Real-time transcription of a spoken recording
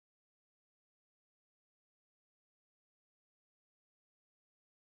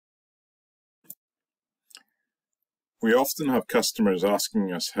We often have customers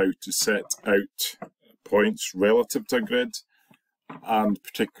asking us how to set out points relative to a grid, and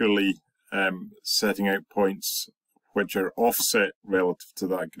particularly setting out points which are offset relative to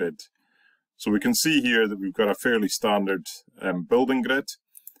that grid. So we can see here that we've got a fairly standard building grid,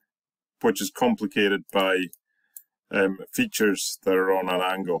 which is complicated by features that are on an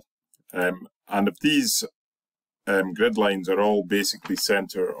angle. And if these grid lines are all basically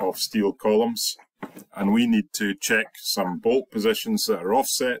center of steel columns, and we need to check some bolt positions that are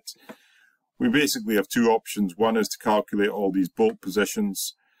offset, we basically have two options. One is to calculate all these bolt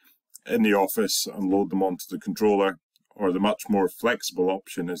positions in the office and load them onto the controller, or the much more flexible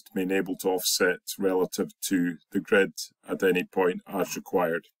option is to be able to offset relative to the grid at any point as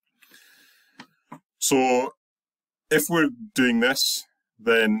required. So if we're doing this,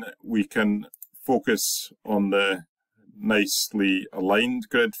 then we can focus on the nicely aligned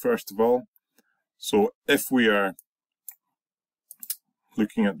grid first of all. So if we are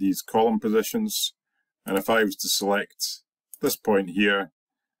looking at these column positions, and if I was to select this point here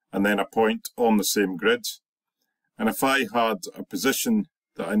and then a point on the same grid, and if I had a position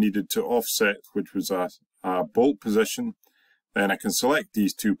that I needed to offset, which was a bolt position, then I can select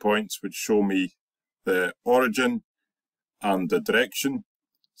these 2 points which show me the origin and the direction.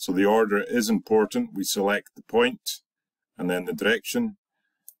 So the order is important. We select the point and then the direction.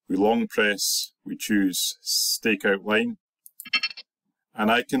 We long press, we choose stakeout line, and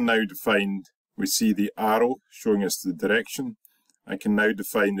I can now define, we see the arrow showing us the direction. I can now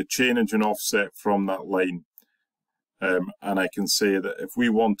define the chainage and offset from that line. And I can say that if we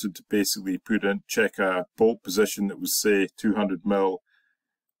wanted to basically check a bolt position that was, say, 200 mm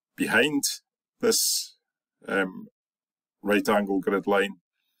behind this right angle grid line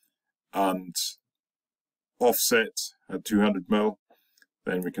and offset at 200 mm,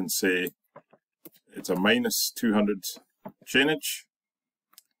 then we can say it's a minus 200 chainage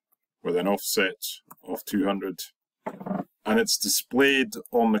with an offset of 200, and it's displayed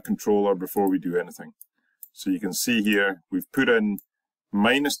on the controller before we do anything. So you can see here we've put in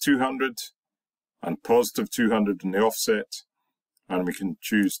minus 200 and positive 200 in the offset, and we can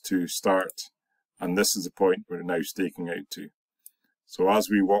choose to start, and this is the point we're now staking out to. So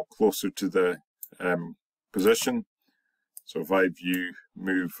as we walk closer to the position, so if I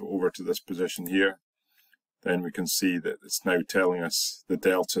move over to this position here, then we can see that it's now telling us the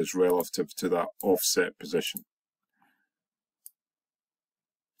delta is relative to that offset position.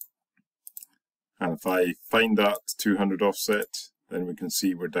 And if I find that 200 offset, then we can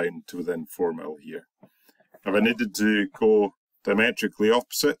see we're down to within 4 mm here. If I needed to go diametrically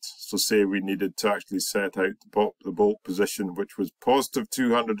opposite, so say we needed to actually set out the bolt position which was positive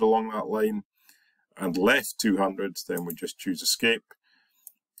 200 along that line and left 200, then we just choose escape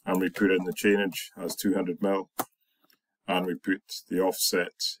and we put in the chainage as 200 mm, and we put the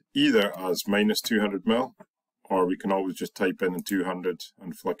offset either as minus 200 mm, or we can always just type in 200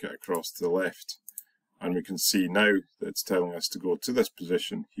 and flick it across to the left. And we can see now that it's telling us to go to this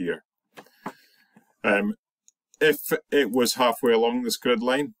position here. If it was halfway along this grid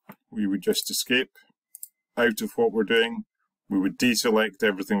line, we would just escape out of what we're doing. We would deselect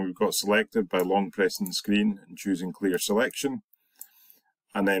everything we've got selected by long pressing the screen and choosing clear selection.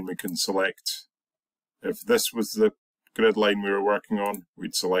 And then we can select, if this was the grid line we were working on,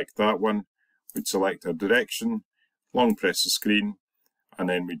 we'd select that one. We'd select our direction, long press the screen, and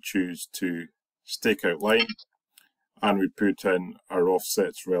then we'd choose to stakeout line, and we put in our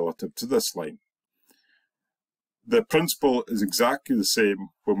offsets relative to this line. The principle is exactly the same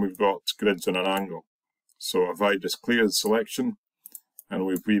when we've got grids on an angle. So if I just clear the selection and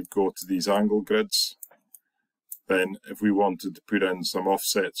we go to these angle grids, then if we wanted to put in some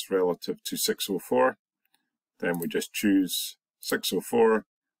offsets relative to 604, then we just choose 604,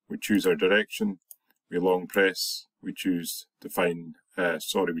 we choose our direction, we long press, we choose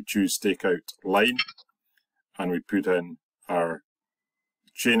we choose stakeout line, and we put in our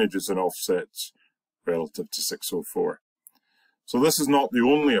chainages and offsets relative to 604. So this is not the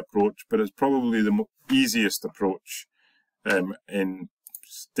only approach, but it's probably the easiest approach in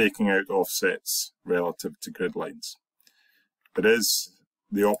staking out offsets relative to grid lines. There is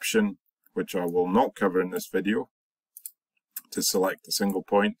the option, which I will not cover in this video, to select a single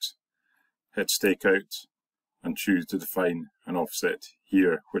point, hit stakeout, and choose to define an offset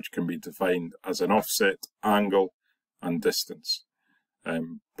here, which can be defined as an offset, angle, and distance.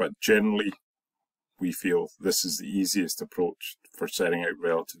 But generally, we feel this is the easiest approach for setting out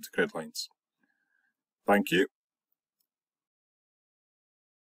relative to grid lines. Thank you.